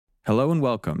Hello and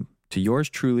welcome to yours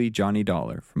truly, Johnny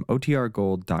Dollar from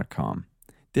OTRGold.com.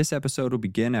 This episode will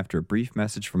begin after a brief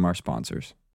message from our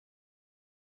sponsors.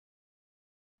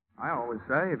 I always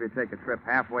say if you take a trip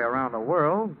halfway around the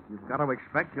world, you've got to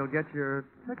expect you'll get your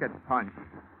ticket punched.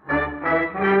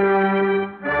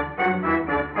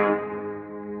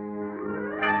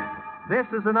 This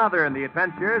is another in the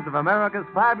adventures of America's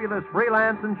fabulous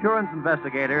freelance insurance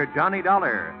investigator, Johnny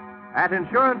Dollar. At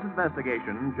Insurance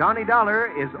Investigation, Johnny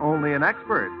Dollar is only an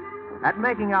expert. At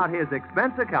making out his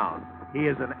expense account, he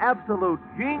is an absolute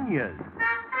genius.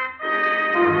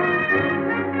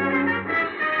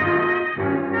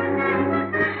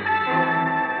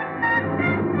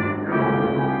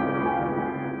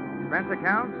 Expense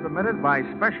account submitted by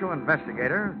Special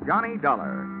Investigator Johnny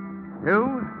Dollar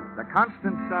to the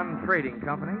Constant Sun Trading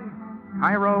Company,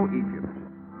 Cairo, Egypt.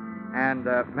 And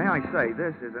may I say,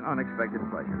 this is an unexpected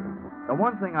pleasure. The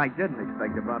one thing I didn't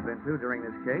expect to bump into during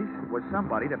this case was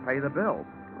somebody to pay the bill.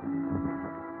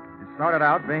 It started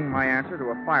out being my answer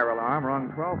to a fire alarm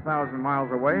rung 12,000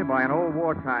 miles away by an old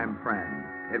wartime friend.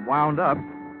 It wound up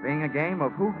being a game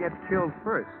of who gets killed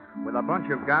first, with a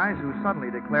bunch of guys who suddenly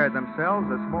declared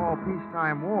themselves a small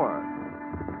peacetime war.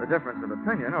 The difference of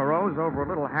opinion arose over a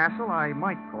little hassle I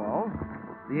might call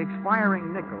the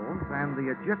expiring nickels and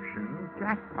the Egyptian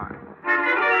jackpot.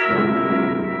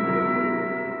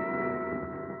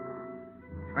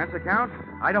 Expense account,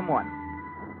 item 1,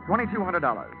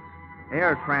 $2,200.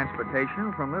 Air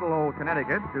transportation from little old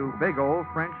Connecticut to big old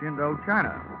French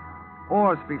Indochina,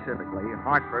 or specifically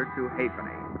Hartford to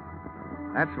Halfpenny.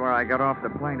 That's where I got off the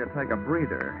plane to take a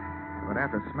breather. But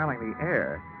after smelling the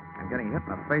air and getting hit in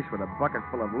the face with a bucket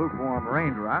full of lukewarm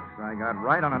raindrops, I got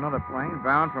right on another plane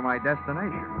bound for my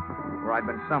destination, where I'd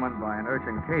been summoned by an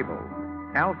urgent cable,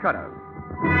 Calcutta.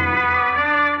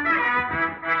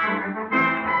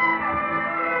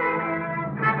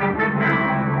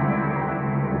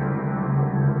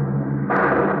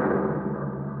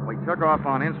 We took off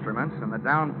on instruments in the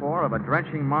downpour of a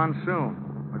drenching monsoon.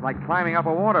 It was like climbing up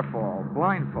a waterfall,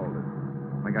 blindfolded.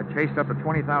 We got chased up to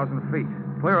 20,000 feet,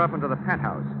 clear up into the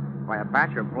penthouse, by a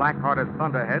batch of black-hearted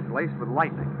thunderheads laced with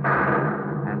lightning.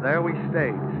 And there we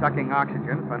stayed, sucking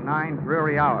oxygen for 9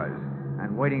 dreary hours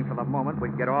and waiting for the moment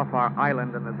we'd get off our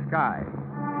island in the sky.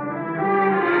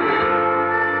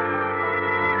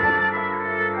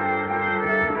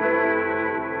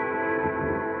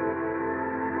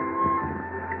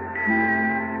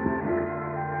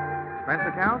 Expense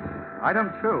account,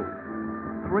 item 2,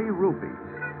 3 rupees.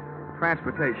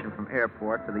 Transportation from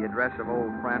airport to the address of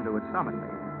old friend who had summoned me.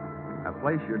 A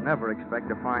place you'd never expect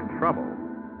to find trouble.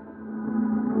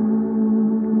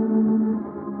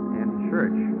 In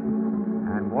church.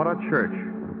 And what a church.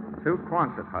 2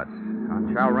 Quonset huts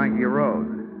on Chowrangi Road.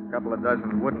 A couple of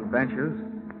dozen wooden benches,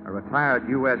 a retired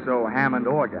USO Hammond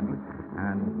organ,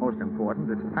 and most important,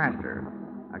 its pastor.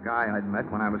 A guy I'd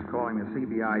met when I was calling the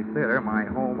CBI Theater my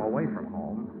home away from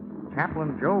home,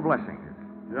 Chaplain Joe Blessing.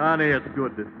 Johnny, it's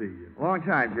good to see you. Long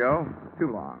time, Joe.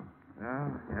 Too long.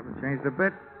 Well, you haven't changed a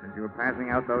bit since you were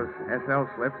passing out those SL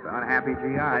slips to unhappy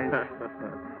GIs.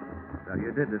 So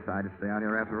you did decide to stay out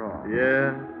here after all.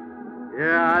 Yeah,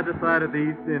 I decided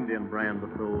the East Indian brand of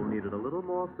soul needed a little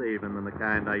more saving than the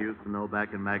kind I used to know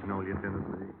back in Magnolia,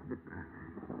 Tennessee.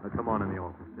 Now, come on in the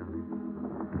office, Johnny.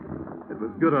 It was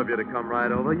good of you to come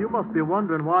right over. You must be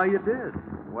wondering why you did.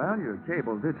 Well, your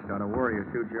cable did start to worry you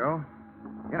too, Joe.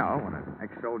 You know, when an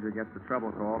ex-soldier gets the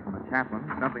trouble call from a chaplain,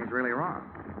 something's really wrong.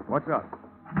 What's up?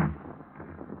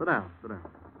 Sit down.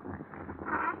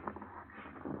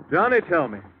 Johnny, tell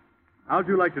me, how'd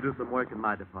you like to do some work in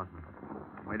my department?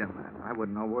 Wait a minute. I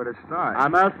wouldn't know where to start.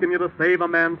 I'm asking you to save a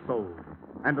man's soul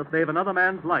and to save another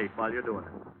man's life while you're doing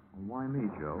it. Why me,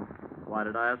 Joe? Why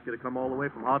did I ask you to come all the way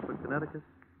from Hartford, Connecticut?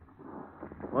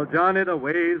 Well, Johnny, the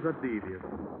ways are devious.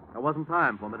 There wasn't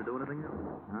time for me to do anything else.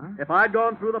 Huh? If I'd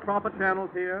gone through the proper channels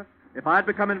here, if I'd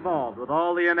become involved with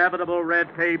all the inevitable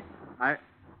red tape,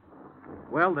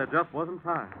 well, there just wasn't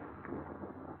time.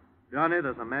 Johnny,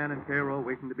 there's a man in Cairo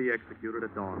waiting to be executed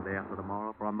at dawn day after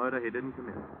tomorrow for a murder he didn't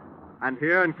commit. And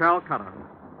here in Calcutta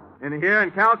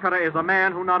is a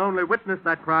man who not only witnessed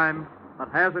that crime, but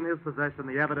has in his possession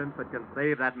the evidence that can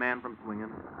save that man from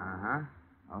swinging. Uh-huh.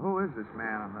 Who is this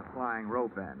man on the flying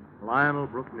rope end? Lionel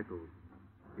Brooke Nichols.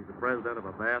 He's the president of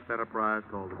a vast enterprise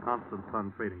called the Constant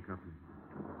Sun Trading Company.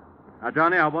 Now,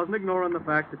 Johnny, I wasn't ignoring the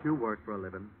fact that you work for a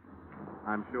living.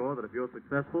 I'm sure that if you're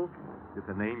successful, you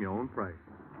can name your own price.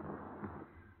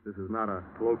 This is not a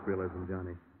colloquialism,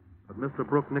 Johnny, but Mr.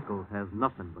 Brooke Nichols has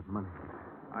nothing but money.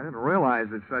 I didn't realize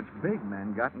that such big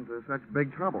men got into such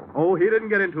big trouble. Oh, he didn't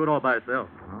get into it all by himself.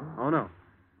 Huh? Oh, no.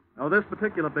 Now, this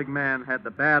particular big man had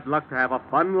the bad luck to have a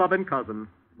fun-loving cousin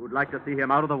who'd like to see him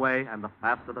out of the way, and the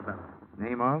faster the better.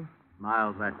 Name of?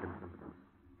 Miles Atkinson.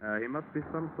 He must be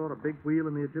some sort of big wheel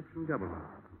in the Egyptian government.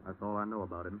 That's all I know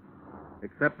about him.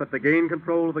 Except that to gain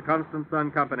control of the Constant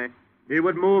Sun Company, he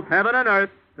would move heaven and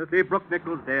earth to see Brooke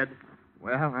Nichols dead.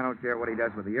 Well, I don't care what he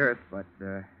does with the earth, but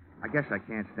I guess I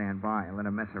can't stand by and let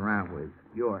him mess around with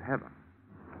your heaven.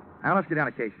 Now, let's get down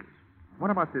to cases. What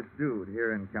about this dude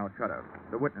here in Calcutta,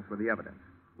 the witness with the evidence?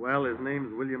 Well, his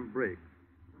name's William Briggs.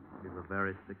 He's a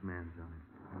very sick man,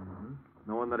 Johnny. Mm-hmm.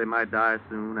 Knowing that he might die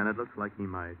soon, and it looks like he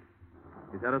might.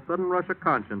 He's had a sudden rush of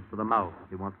conscience to the mouth.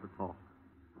 He wants to talk.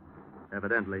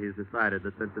 Evidently, he's decided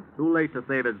that since it's too late to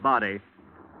save his body,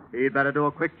 he'd better do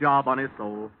a quick job on his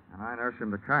soul. And I nurse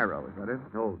him to Cairo, is that it?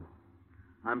 No.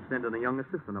 I'm sending a young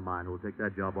assistant of mine who'll take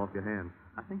that job off your hands.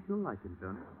 I think you'll like him,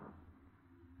 Johnny.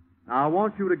 Now, I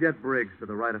want you to get Briggs to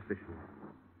the right officials.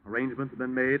 Arrangements have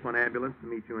been made for an ambulance to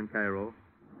meet you in Cairo,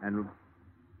 and,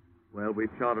 well,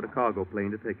 we've chartered a cargo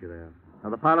plane to take you there.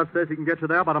 Now, the pilot says he can get you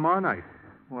there by tomorrow night.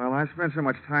 Well, I spent so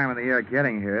much time in the air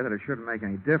getting here that it shouldn't make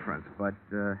any difference, but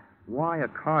why a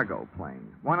cargo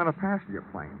plane? Why not a passenger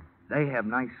plane? They have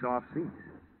nice soft seats.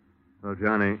 Well,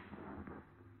 Johnny,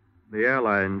 the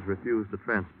airlines refuse to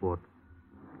transport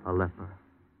a leper.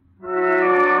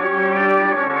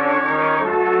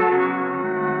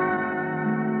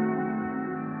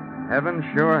 Heaven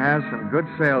sure has some good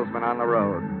salesmen on the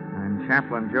road, and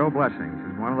Chaplain Joe Blessings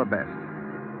is one of the best.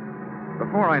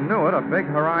 Before I knew it, a big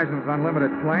Horizons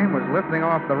Unlimited plane was lifting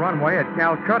off the runway at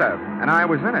Calcutta, and I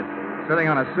was in it, sitting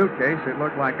on a suitcase it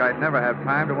looked like I'd never have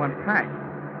time to unpack.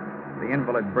 The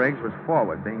invalid Briggs was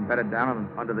forward, being bedded down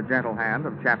under the gentle hand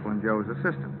of Chaplain Joe's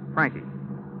assistant, Frankie.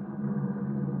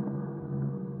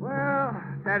 Well,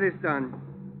 that is done.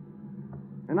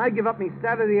 And I give up me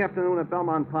Saturday afternoon at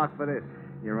Belmont Park for this.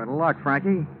 You're in luck,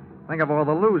 Frankie. Think of all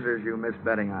the losers you missed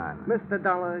betting on. Mr.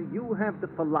 Dollar, you have the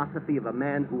philosophy of a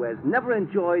man who has never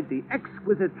enjoyed the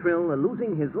exquisite thrill of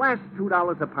losing his last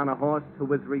 $2 upon a horse who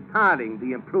was retarding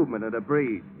the improvement of the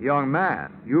breed. Young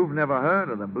man, you've never heard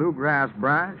of the Bluegrass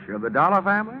branch of the Dollar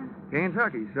family?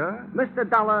 Kentucky, sir. Mr.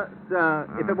 Dollar, sir,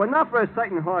 if it were not for a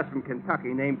certain horse from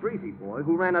Kentucky named Breezy Boy,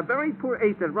 who ran a very poor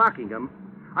eighth at Rockingham,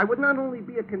 I would not only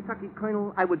be a Kentucky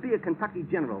colonel, I would be a Kentucky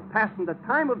general, passing the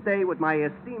time of day with my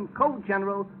esteemed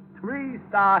co-general,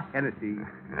 3-star Hennessy.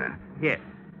 Here.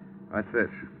 What's this?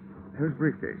 Whose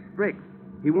briefcase? Briggs.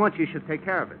 He wants you should take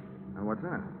care of it. And what's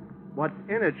in it? What's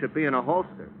in it should be in a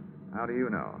holster. How do you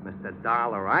know? Mr.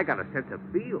 Dollar, I got a sense of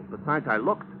feel. Besides, I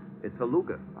looked. It's a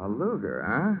Luger. A Luger,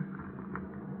 huh?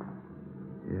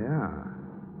 Yeah.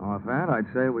 Off that, I'd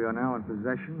say we are now in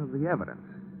possession of the evidence.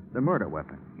 The murder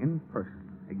weapon, in person.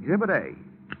 Exhibit A.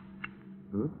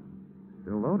 Oops.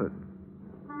 Still loaded.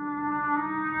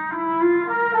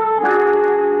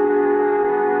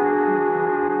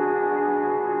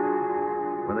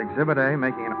 With Exhibit A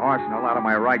making an arsenal out of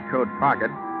my right coat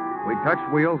pocket, we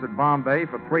touched wheels at Bombay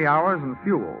for 3 hours and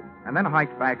fuel, and then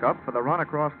hiked back up for the run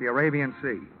across the Arabian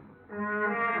Sea.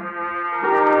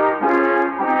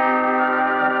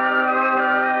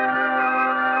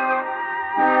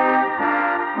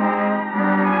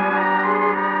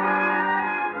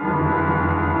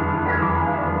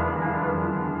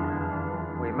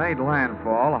 We made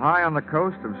landfall high on the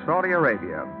coast of Saudi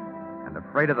Arabia, and the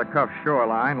freight of the Cuff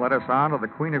shoreline led us on to the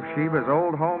Queen of Sheba's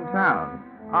old hometown,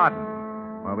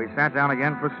 Aden, where we sat down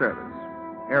again for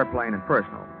service, airplane and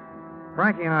personal.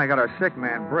 Frankie and I got our sick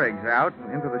man Briggs out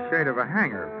and into the shade of a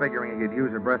hangar, figuring he could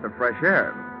use a breath of fresh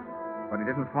air. But he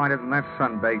didn't find it in that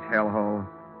sun-baked hellhole.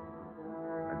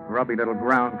 A grubby little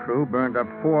ground crew burned up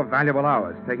 4 valuable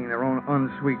hours, taking their own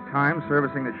unsweet time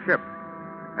servicing the ship.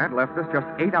 That left us just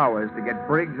 8 hours to get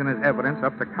Briggs and his evidence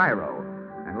up to Cairo,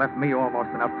 and left me almost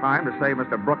enough time to save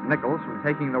Mr. Brooke Nichols from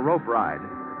taking the rope ride.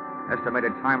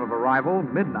 Estimated time of arrival,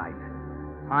 midnight.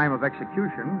 Time of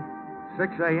execution,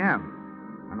 6 a.m.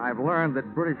 And I've learned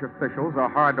that British officials are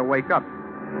hard to wake up.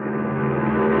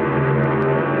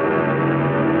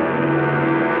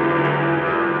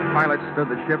 The pilot stood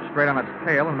the ship straight on its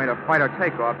tail and made a fighter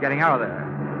takeoff, getting out of there.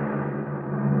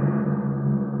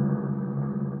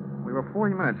 We were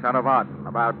 40 minutes out of Aden,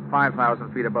 about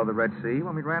 5,000 feet above the Red Sea,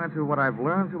 when we ran into what I've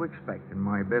learned to expect in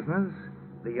my business,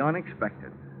 the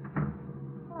unexpected.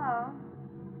 Hello.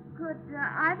 Could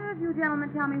either of you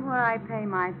gentlemen tell me where I pay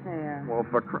my fare? Well,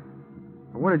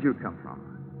 where did you come from?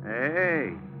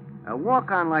 Hey, a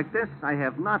walk-on like this I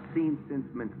have not seen since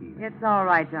Minsky. It's all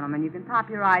right, gentlemen. You can pop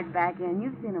your eyes back in.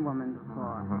 You've seen a woman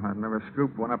before. Well, I've never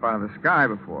scooped one up out of the sky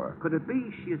before. Could it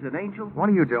be she is an angel? What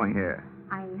are you doing here?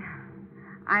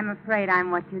 I'm afraid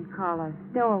I'm what you'd call a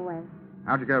stowaway.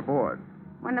 How'd you get aboard?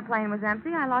 When the plane was empty,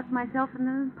 I locked myself in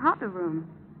the powder room.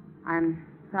 I'm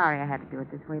sorry I had to do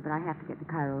it this way, but I have to get to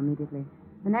Cairo immediately.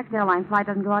 The next airline flight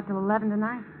doesn't go out till 11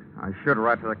 tonight. I should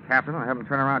write to the captain and have him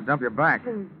turn around and dump you back.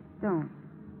 Please, don't.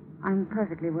 I'm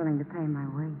perfectly willing to pay my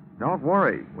way. Don't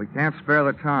worry. We can't spare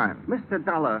the time. Mr.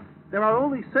 Dollar, there are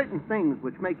only certain things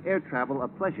which make air travel a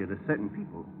pleasure to certain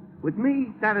people. With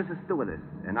me, that is a stewardess,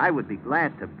 and I would be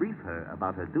glad to brief her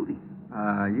about her duties.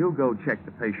 You go check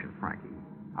the patient, Frankie.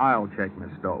 I'll check Miss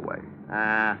Stowaway.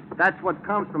 That's what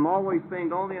comes from always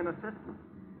being only an assistant.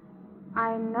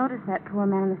 I noticed that poor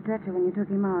man on the stretcher when you took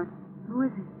him out. Who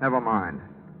is he? Never mind.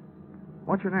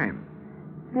 What's your name?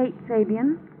 Fate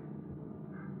Fabian.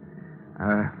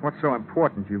 What's so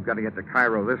important you've got to get to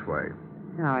Cairo this way?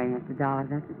 Sorry, Mr. Dollar,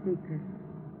 that's a secret.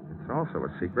 It's also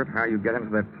a secret how you get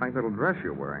into that tight little dress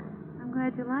you're wearing. I'm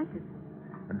glad you like it.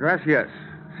 A dress, yes.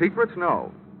 Secrets,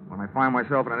 no. When I find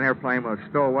myself in an airplane with a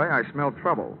stowaway, I smell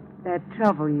trouble. That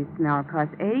trouble you smell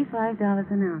costs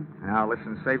 $85 an ounce. Now,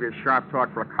 listen, save your sharp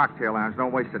talk for a cocktail lounge.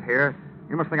 Don't waste it here.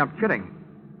 You must think I'm kidding.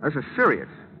 This is serious.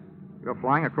 You're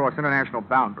flying across international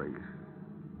boundaries.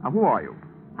 Now, who are you?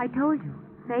 I told you.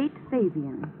 Fate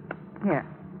Fabian. Here.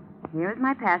 Here is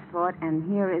my passport, and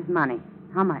here is money.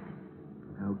 How much?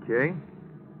 Okay.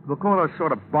 We'll call it a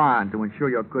sort of bond to ensure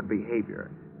your good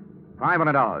behavior.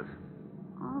 $500.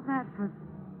 All that for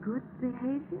good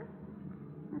behavior?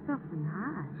 That's awfully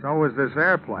high. So is this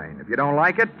airplane. If you don't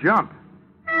like it, jump.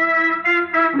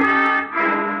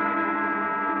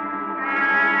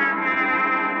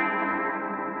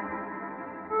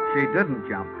 She didn't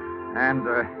jump. And,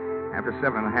 after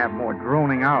 7.5 more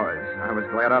droning hours, I was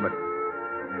glad of it.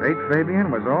 Fate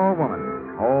Fabian was all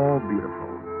woman, all beautiful.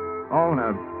 All in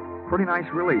a pretty nice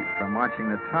relief from watching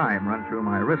the time run through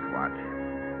my wristwatch.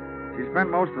 She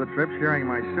spent most of the trip sharing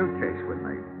my suitcase with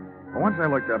me. But once I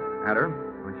looked up at her,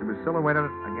 when she was silhouetted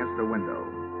against the window,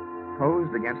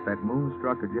 posed against that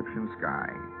moonstruck Egyptian sky.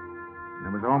 And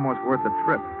it was almost worth the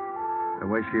trip, the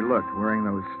way she looked, wearing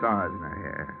those stars in her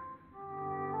hair.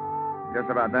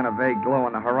 Just about then, a vague glow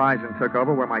on the horizon took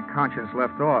over where my conscience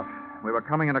left off. We were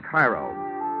coming into Cairo,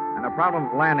 and the problem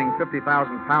of landing 50,000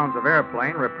 pounds of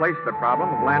airplane replaced the problem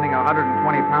of landing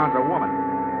 120 pounds of woman.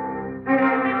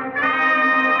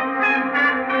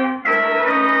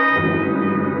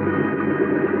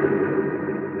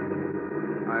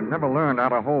 I've never learned how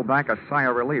to hold back a sigh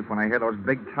of relief when I hear those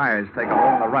big tires take a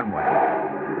hole in the runway.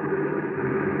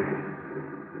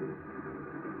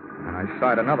 And I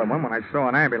sighed another one when I saw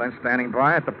an ambulance standing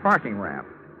by at the parking ramp.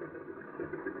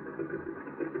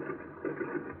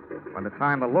 By the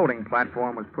time the loading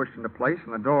platform was pushed into place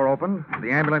and the door opened,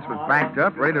 the ambulance was backed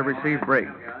up, ready to receive Briggs.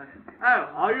 Oh,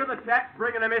 are you the chap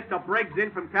bringing a Mr. Briggs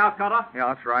in from Calcutta? Yeah,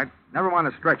 that's right. Never mind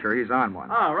the stretcher. He's on one.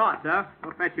 Oh, right, sir.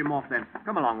 We'll fetch him off then.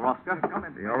 Come along, Roscoe. Come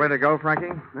in. You all ready to go, Frankie?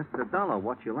 Mr. Dollar,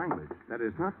 watch your language. That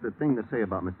is not the thing to say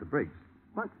about Mr. Briggs.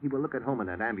 But he will look at home in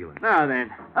that ambulance. Now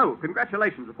then. Oh,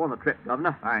 congratulations upon the trip,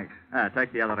 Governor. Thanks.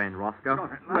 Take the other end, Roscoe.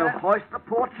 We'll hoist the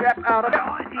poor chap out of it.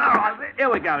 All right, here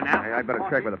we go now. Hey, I'd better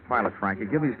check with the pilot, Frankie.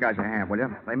 Give these guys a hand, will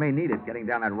you? They may need it getting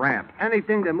down that ramp.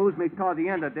 Anything that moves me toward the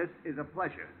end of this is a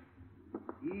pleasure.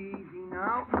 Easy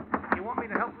now. You want me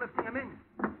to help lifting him in?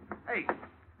 Hey,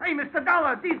 Mr.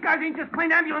 Dollar, these guys ain't just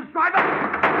plain ambulance drivers.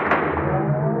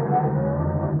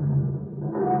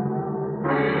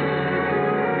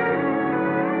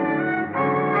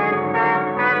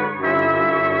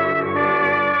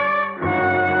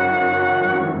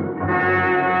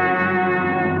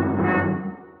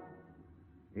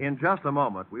 In just a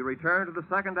moment, we return to the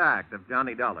second act of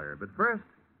Johnny Dollar. But first,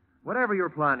 whatever you're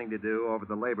planning to do over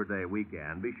the Labor Day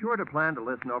weekend, be sure to plan to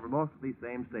listen over most of these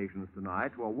same stations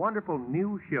tonight to a wonderful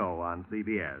new show on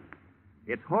CBS.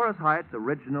 It's Horace Height's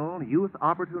original Youth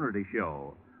Opportunity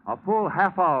Show, a full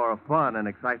half hour of fun and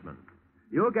excitement.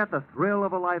 You'll get the thrill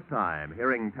of a lifetime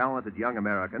hearing talented young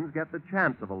Americans get the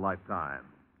chance of a lifetime.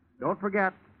 Don't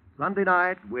forget, Sunday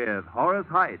night with Horace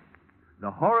Height, the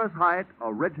Horace Height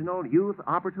Original Youth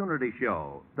Opportunity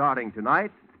Show, starting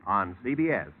tonight on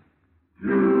CBS.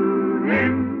 Tune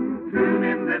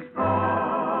in this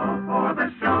fall for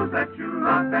the shows that you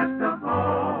love best of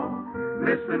all.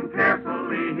 Listen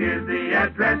carefully, here's the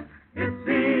address. It's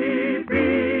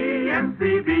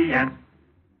CBS.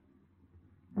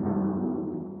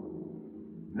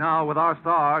 Now, with our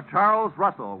star, Charles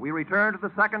Russell, we return to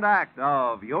the second act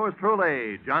of yours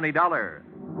truly, Johnny Dollar.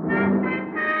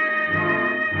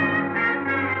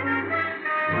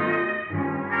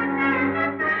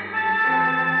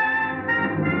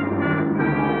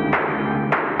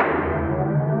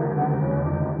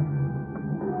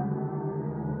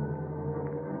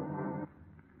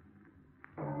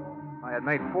 I had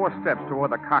made 4 steps toward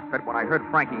the cockpit when I heard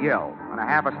Frankie yell, and a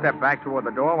half a step back toward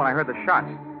the door when I heard the shots.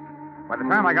 By the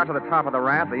time I got to the top of the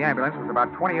ramp, the ambulance was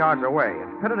about 20 yards away,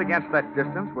 and pitted against that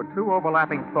distance were 2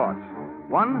 overlapping thoughts.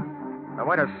 One, the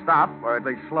way to stop, or at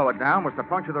least slow it down, was to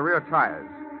puncture the rear tires.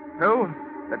 2,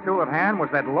 the tool at hand was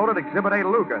that loaded Exhibit A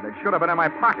Luger that should have been in my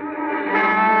pocket.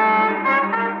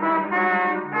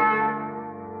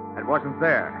 It wasn't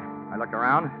there. I looked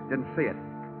around, didn't see it.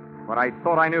 But I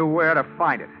thought I knew where to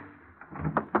find it.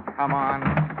 Come on,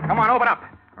 open up,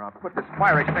 or I'll put this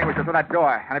fire extinguisher through that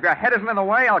door. And if your head isn't in the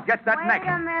way, I'll get that neck.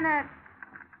 Wait a minute.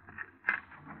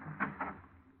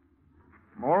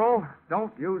 Moral,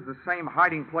 don't use the same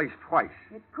hiding place twice.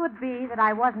 It could be that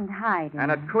I wasn't hiding.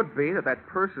 And it could be that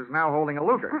purse is now holding a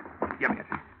Luger. Give me it.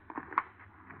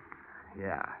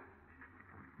 Yeah.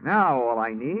 Now all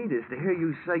I need is to hear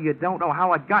you say you don't know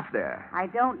how it got there. I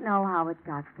don't know how it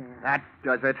got there. That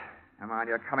does it. Come on,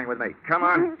 you're coming with me. Come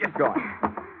on, get going.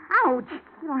 Ouch!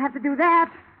 You don't have to do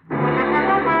that.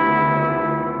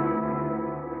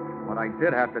 What I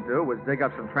did have to do was dig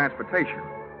up some transportation.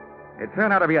 It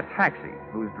turned out to be a taxi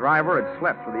whose driver had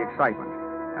slept through the excitement,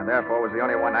 and therefore was the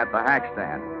only one at the hack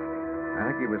stand. I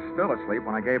think he was still asleep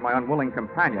when I gave my unwilling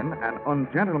companion an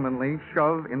ungentlemanly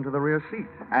shove into the rear seat,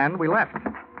 and we left.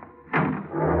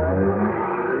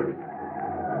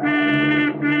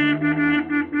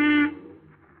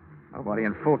 Nobody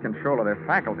in full control of their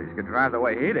faculties could drive the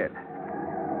way he did.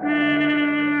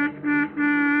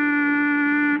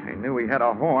 He knew he had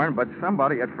a horn, but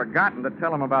somebody had forgotten to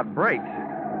tell him about brakes.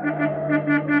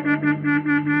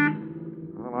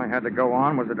 All I had to go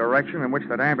on was the direction in which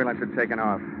that ambulance had taken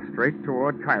off, straight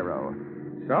toward Cairo.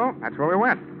 So that's where we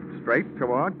went, straight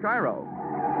toward Cairo.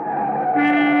 Oh,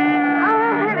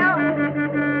 hello.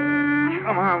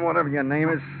 Come on, whatever your name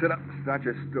is, sit up and start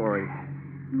your story.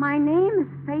 My name is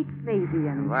Faith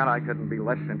Fabian. Well, I couldn't be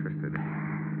less interested.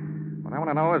 What I want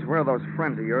to know is where those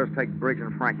friends of yours take Briggs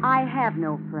and Frankie. I have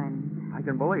no friends. I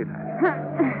can believe that.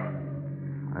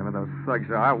 Whatever those thugs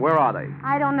are, where are they?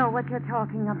 I don't know what you're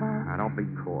talking about. Now, don't be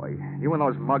coy. You and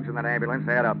those mugs in that ambulance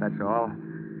add up, that's all.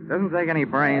 Doesn't take any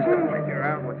brains to figure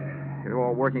out what you're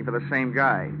all working for the same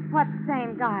guy. What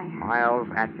same guy? Miles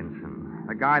Atkinson.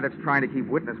 The guy that's trying to keep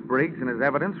witness Briggs and his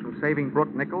evidence from saving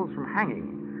Brooke Nichols from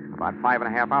hanging about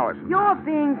 5.5 hours from You're now.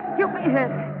 being stupid.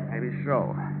 Maybe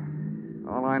so.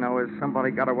 All I know is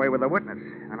somebody got away with a witness,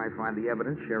 and I find the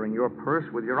evidence sharing your purse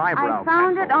with your eyebrow I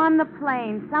found pencil. it on the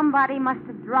plane. Somebody must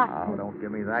have dropped Oh, it. don't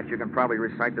give me that. You can probably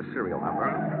recite the serial number.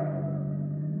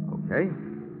 Okay.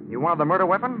 You wanted the murder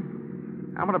weapon?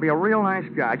 I'm going to be a real nice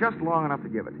guy, just long enough to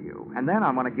give it to you. And then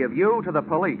I'm going to give you to the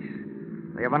police.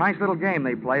 They have a nice little game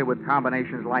they play with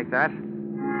combinations like that.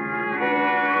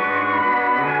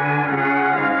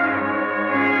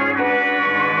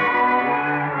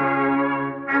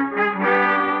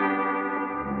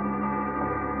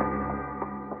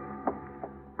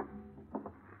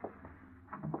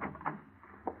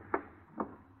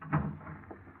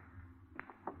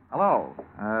 Hello.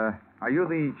 Are you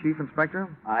the chief inspector?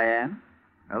 I am.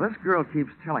 Now, this girl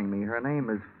keeps telling me her name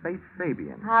is Faith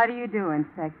Fabian. How do you do,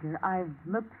 Inspector? I've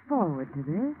looked forward to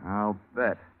this. I'll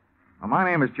bet. Well, my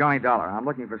name is Johnny Dollar. I'm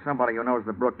looking for somebody who knows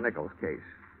the Brooke Nichols case.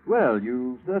 Well,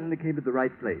 you certainly came to the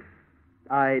right place.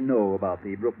 I know about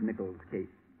the Brooke Nichols case.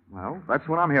 Well, that's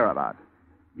what I'm here about.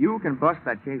 You can bust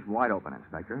that case wide open,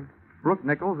 Inspector. Brooke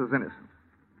Nichols is innocent.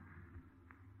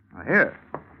 Now, here.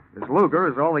 This Luger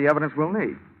is all the evidence we'll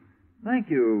need. Thank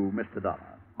you, Mr. Dollar.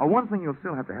 Oh, one thing you'll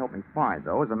still have to help me find,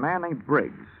 though, is a man named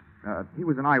Briggs. He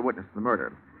was an eyewitness to the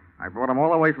murder. I brought him all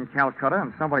the way from Calcutta,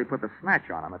 and somebody put the snatch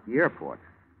on him at the airport.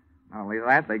 Not only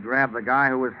that, they grabbed the guy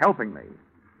who was helping me.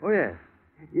 Oh, yes.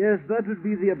 Yes, that would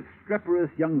be the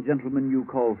obstreperous young gentleman you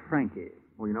call Frankie.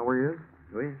 Well, you know where he is?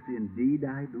 Oh, yes, indeed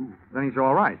I do. Then he's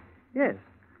all right. Yes.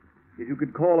 If you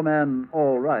could call a man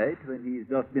all right when he's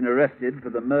just been arrested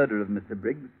for the murder of Mr.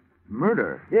 Briggs.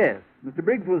 Murder? Yes. Mr.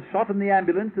 Briggs was shot in the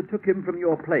ambulance that took him from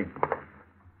your plane.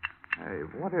 Hey,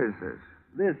 what is this?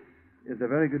 This is a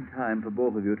very good time for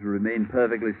both of you to remain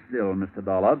perfectly still, Mr.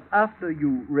 Dollar. After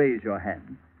you raise your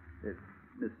hand,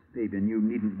 Miss Fabian, you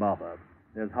needn't bother.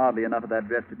 There's hardly enough of that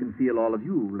dress to conceal all of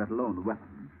you, let alone the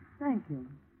weapons. Thank you.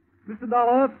 Mr.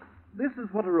 Dollar, this is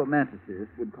what a romanticist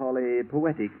would call a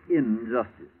poetic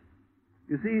injustice.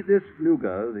 You see, this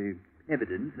Luger, the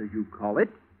evidence, as you call it,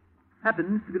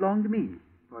 happens to belong to me.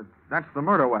 But that's the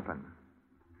murder weapon.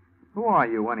 Who are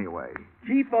you, anyway?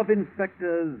 Chief of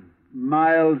Inspectors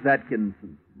Miles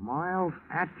Atkinson. Miles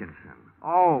Atkinson.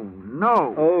 Oh,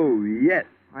 no. Oh, yes.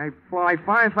 I fly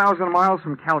 5,000 miles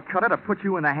from Calcutta to put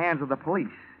you in the hands of the police.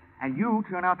 And you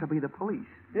turn out to be the police.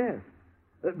 Yes.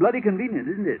 Bloody convenient,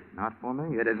 isn't it? Not for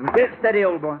me, it isn't. Get steady,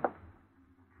 old boy.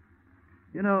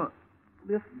 You know,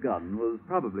 this gun was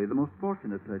probably the most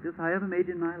fortunate purchase I ever made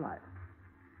in my life.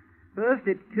 First,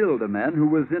 it killed a man who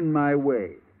was in my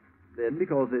way. Then,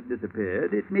 because it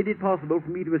disappeared, it made it possible for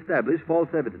me to establish false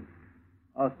evidence,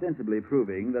 ostensibly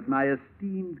proving that my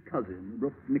esteemed cousin,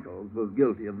 Brooks Nichols, was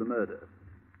guilty of the murder.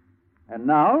 And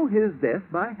now, his death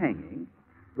by hanging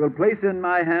will place in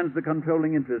my hands the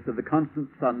controlling interest of the Constant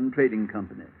Sun Trading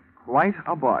Company. Quite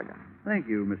a bargain. Thank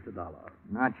you, Mr. Dollar.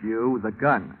 Not you, the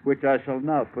gun. Which I shall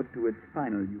now put to its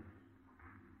final use.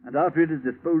 And after it is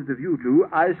disposed of you two,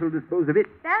 I shall dispose of it.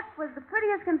 That was the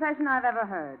prettiest confession I've ever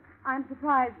heard. I'm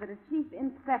surprised that a chief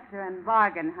inspector and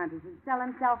bargain hunter should sell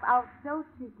himself out so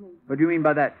cheaply. What do you mean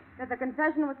by that? That the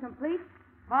confession was complete,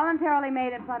 voluntarily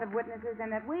made in front of witnesses,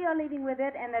 and that we are leaving with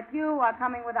it, and that you are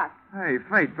coming with us. Hey,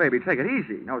 Fate, baby, take it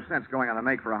easy. No sense going on the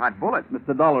make for a hot bullet.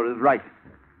 Mr. Dollar is right.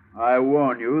 I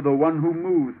warn you, the one who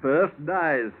moves first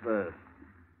dies first.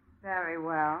 Very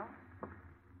well.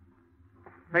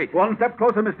 Fate. One step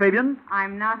closer, Miss Fabian.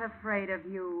 I'm not afraid of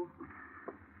you.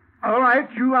 All right,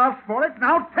 you asked for it.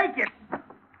 Now take it.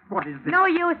 What is this? No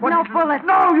use, no bullet.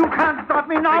 No, you can't stop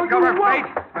me now. Take cover, You won't.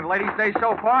 Fate. And ladies stay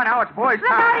so far, now it's boys' Look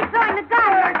time. out, he's throwing the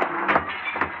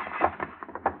gun.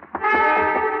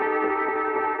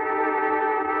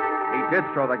 He did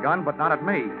throw the gun, but not at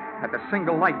me. At the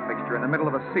single light fixture in the middle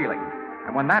of the ceiling.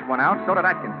 And when that went out, so did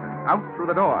Atkinson. Out through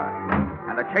the door.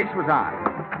 And the chase was on.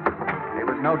 He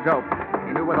was no dope.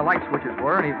 He knew where the light switches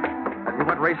were, and as he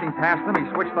went racing past them, he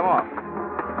switched them off.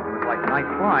 It was like night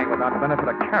flying without the benefit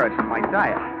of carrots in my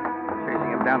diet.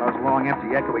 Chasing him down those long,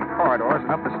 empty, echoey corridors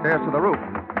and up the stairs to the roof.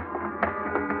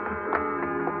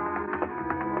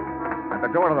 At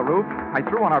the door to the roof, I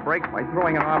threw on our brakes by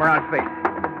throwing an arm around Fate.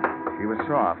 She was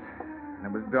soft, and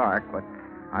it was dark, but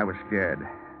I was scared.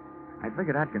 I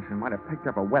figured Atkinson might have picked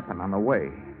up a weapon on the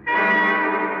way.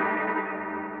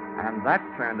 And that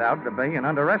turned out to be an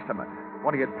underestimate.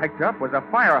 What he had picked up was a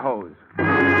fire hose.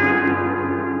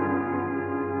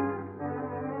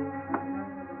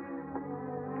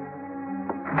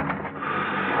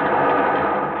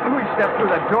 When we stepped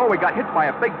through that door, we got hit by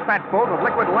a big fat bolt of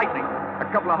liquid lightning. A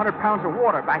couple of 100 pounds of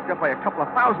water backed up by a couple of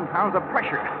 1,000 pounds of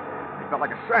pressure. It felt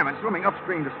like a salmon swimming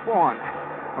upstream to spawn.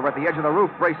 Over at the edge of the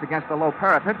roof, braced against the low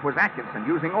parapet, was Atkinson,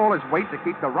 using all his weight to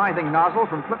keep the writhing nozzle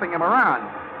from flipping him around.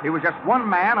 He was just one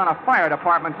man on a fire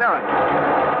department's errand.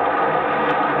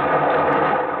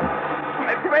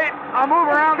 Hey, Fate, I'll move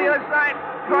around the other side.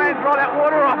 Try and throw that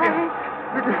water off him.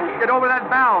 Get over that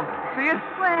valve. See it?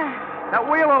 Where? That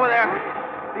wheel over there.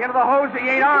 The end of the hose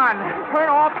he ain't on. Turn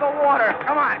off the water.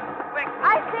 Come on. Quick.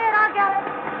 I see it. I'll get it.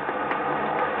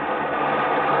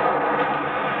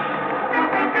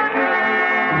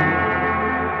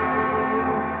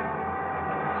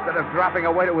 Instead of dropping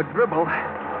away to a dribble,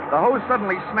 the hose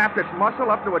suddenly snapped its muscle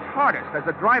up to its hardest as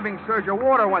a driving surge of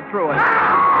water went through it.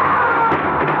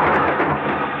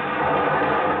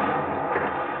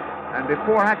 And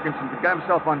before Atkinson could get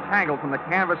himself untangled from the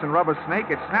canvas and rubber snake,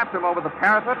 it snapped him over the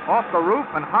parapet, off the roof,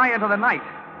 and high into the night.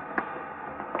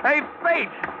 Hey, Fate!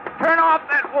 Turn off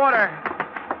that water!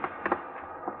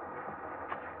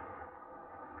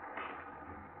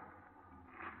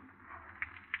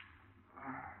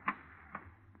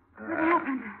 What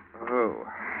happened? Oh.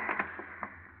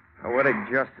 Poetic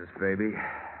justice, baby.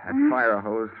 That fire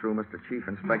hose threw Mr. Chief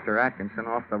Inspector Atkinson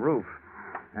off the roof.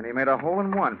 And he made a hole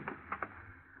in one.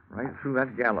 Right through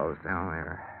that gallows down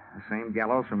there. The same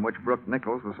gallows from which Brooke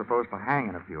Nichols was supposed to hang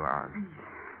in a few hours.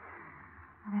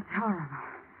 That's horrible.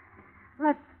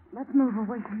 Let's move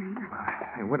away from here.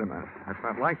 Hey, wait a minute. That's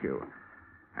not like you.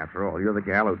 After all, you're the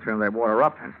gal who turned that water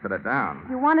up instead of down.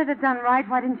 If you wanted it done right,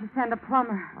 why didn't you send a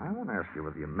plumber? I won't ask you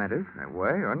whether you meant it that way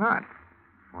or not.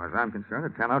 As far as I'm concerned,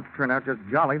 it turned out just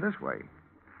jolly this way.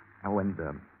 Oh, and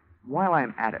while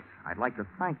I'm at it, I'd like to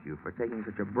thank you for taking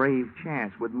such a brave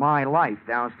chance with my life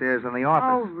downstairs in the Oh,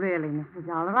 office. really, Mr.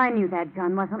 Dollar? I knew that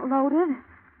gun wasn't loaded.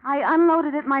 I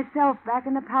unloaded it myself back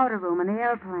in the powder room in the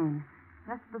airplane.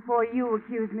 Just before you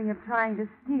accused me of trying to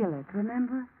steal it,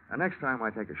 remember? The next time I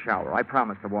take a shower, I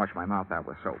promise to wash my mouth out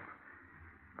with soap.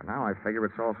 But now I figure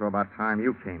it's also about time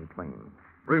you came clean.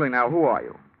 Really, now, who are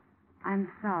you? I'm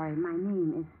sorry, my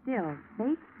name is still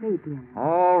Fate Fabian.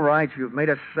 All right, you've made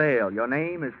a sale. Your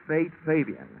name is Fate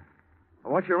Fabian.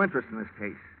 What's your interest in this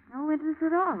case? No interest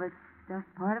at all. It's just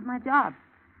part of my job.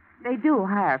 They do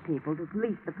hire people to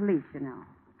police the police, you know.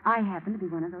 I happen to be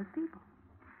one of those people.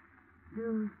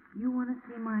 Do you want to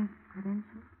see my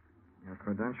credentials? Your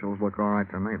credentials look all right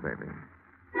to me, baby.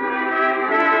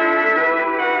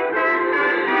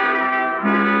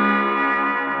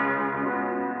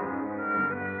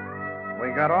 We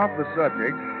got off the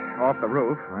subject, off the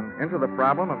roof, and into the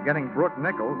problem of getting Brooke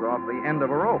Nichols off the end of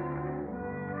a rope.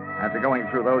 After going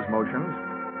through those motions,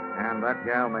 and that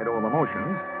gal made all the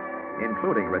motions,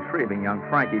 including retrieving young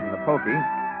Frankie from the pokey,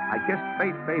 I kissed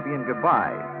Faith Fabian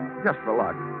goodbye, just for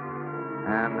luck.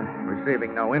 And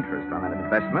receiving no interest on that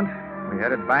investment, we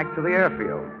headed back to the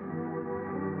airfield.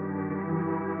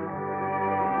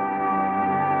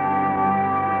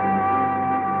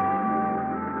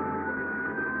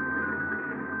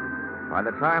 By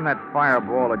the time that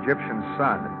fireball Egyptian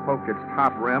sun had poked its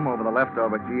top rim over the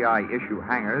leftover GI issue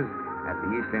hangars at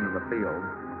the east end of the field,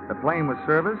 the plane was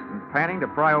serviced and panting to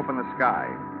pry open the sky.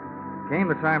 Came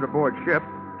the time to board ship,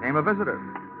 came a visitor.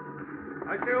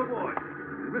 I say, oh, boy,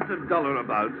 is Mr. Dollar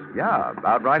about? Yeah,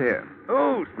 about right here.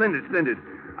 Oh, splendid, splendid.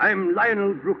 I'm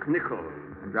Lionel Brooke Nichols.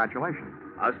 Congratulations.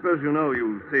 I suppose you know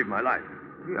you saved my life.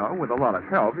 Yeah, with a lot of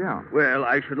help, yeah. Well,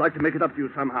 I should like to make it up to you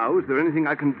somehow. Is there anything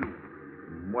I can do?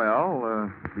 Well,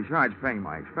 besides paying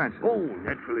my expenses. Oh,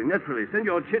 naturally, naturally. Send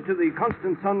your chit to the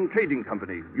Constant Sun Trading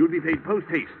Company. You'll be paid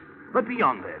post-haste. But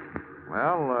beyond that.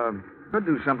 Well, could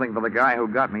do something for the guy who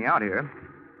got me out here.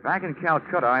 Back in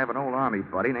Calcutta, I have an old army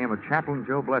buddy named Chaplain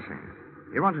Joe Blessings.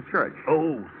 He runs a church.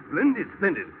 Oh, splendid,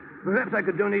 splendid. Perhaps I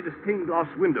could donate a stained glass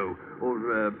window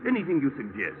or anything you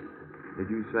suggest. Did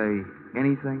you say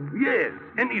anything? Yes,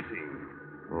 anything.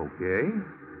 Okay.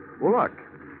 Well, look.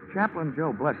 Chaplain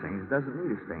Joe Blessings doesn't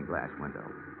need a stained glass window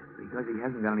because he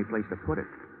hasn't got any place to put it.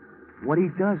 What he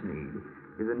does need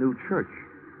is a new church.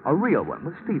 A real one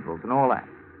with steeples and all that.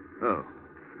 Oh.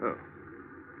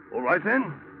 All right,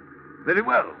 then. Very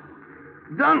well.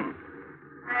 Done.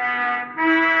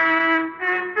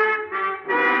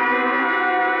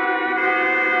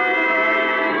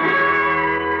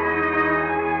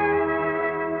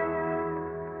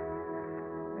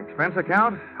 Expense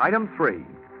account, item 3.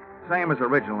 Same as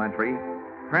original entry.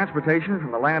 Transportation from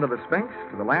the land of the Sphinx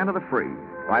to the land of the free,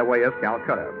 by way of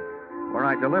Calcutta, where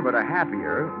I delivered a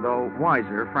happier, though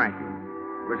wiser, Frankie.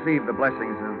 Received the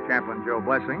blessings of Chaplain Joe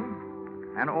Blessing,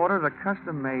 and ordered a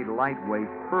custom-made lightweight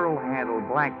pearl-handled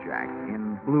blackjack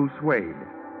in blue suede,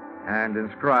 and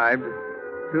inscribed,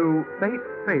 "To Faith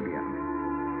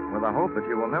Fabian, with the hope that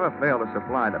you will never fail to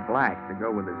supply the black to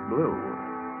go with this blue.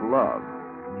 Love,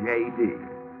 J.D."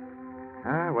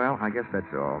 Well, I guess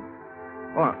that's all.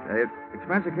 Oh,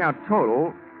 expense account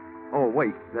total. Oh,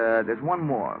 wait, there's one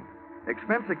more.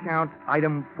 Expense account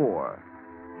item 4,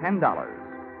 $10.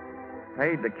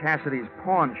 Paid to Cassidy's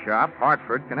Pawn Shop,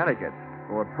 Hartford, Connecticut,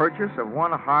 for purchase of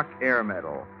one Hawk Air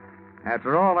Medal.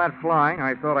 After all that flying,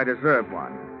 I thought I deserved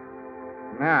one.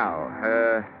 Now,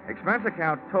 expense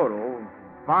account total,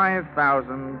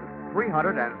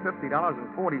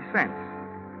 $5,350.40.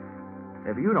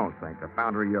 If you don't think the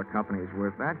founder of your company is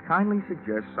worth that, kindly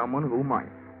suggest someone who might.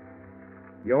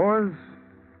 Yours,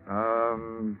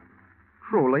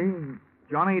 truly,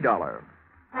 Johnny Dollar.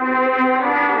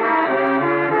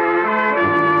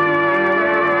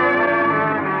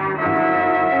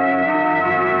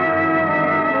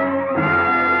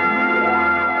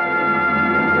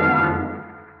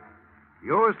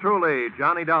 Yours truly,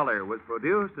 Johnny Dollar, was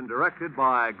produced and directed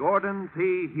by Gordon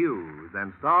T. Hughes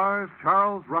and stars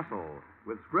Charles Russell,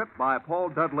 with script by Paul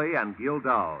Dudley and Gil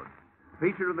Dowd.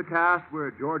 Featured in the cast were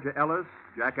Georgia Ellis,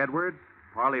 Jack Edwards,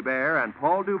 Parley Bear, and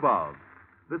Paul Dubov.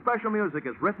 The special music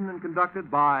is written and conducted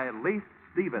by Leith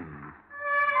Stevens.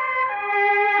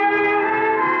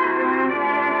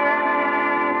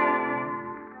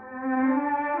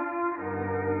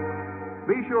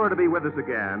 Be sure to be with us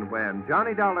again when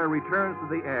Johnny Dollar returns to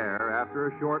the air after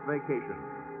a short vacation.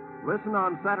 Listen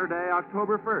on Saturday,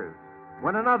 October 1st,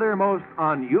 when another most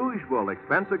unusual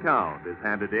expense account is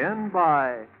handed in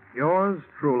by Yours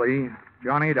truly,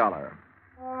 Johnny Dollar.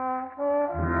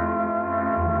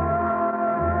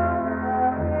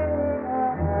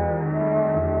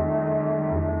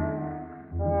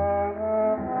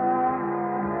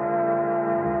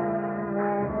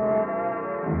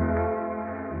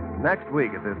 Next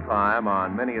week at this time,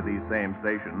 on many of these same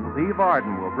stations, Eve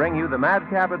Arden will bring you the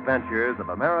madcap adventures of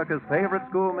America's favorite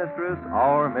schoolmistress,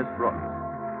 our Miss Brooks.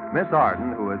 Miss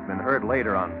Arden, who has been heard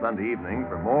later on Sunday evening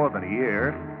for more than a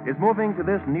year, is moving to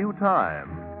this new time,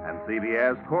 and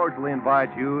CBS cordially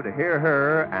invites you to hear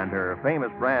her and her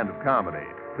famous brand of comedy.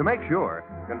 To make sure,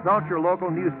 consult your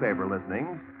local newspaper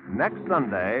listings next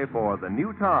Sunday for the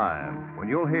new time, when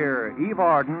you'll hear Eve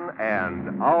Arden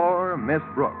and our Miss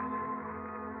Brooks.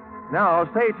 Now,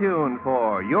 stay tuned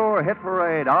for Your Hit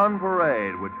Parade on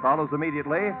Parade, which follows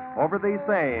immediately over these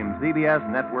same CBS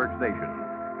network stations.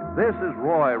 This is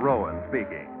Roy Rowan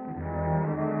speaking.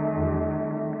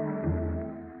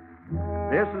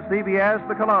 This is CBS,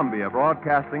 the Columbia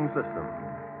Broadcasting System.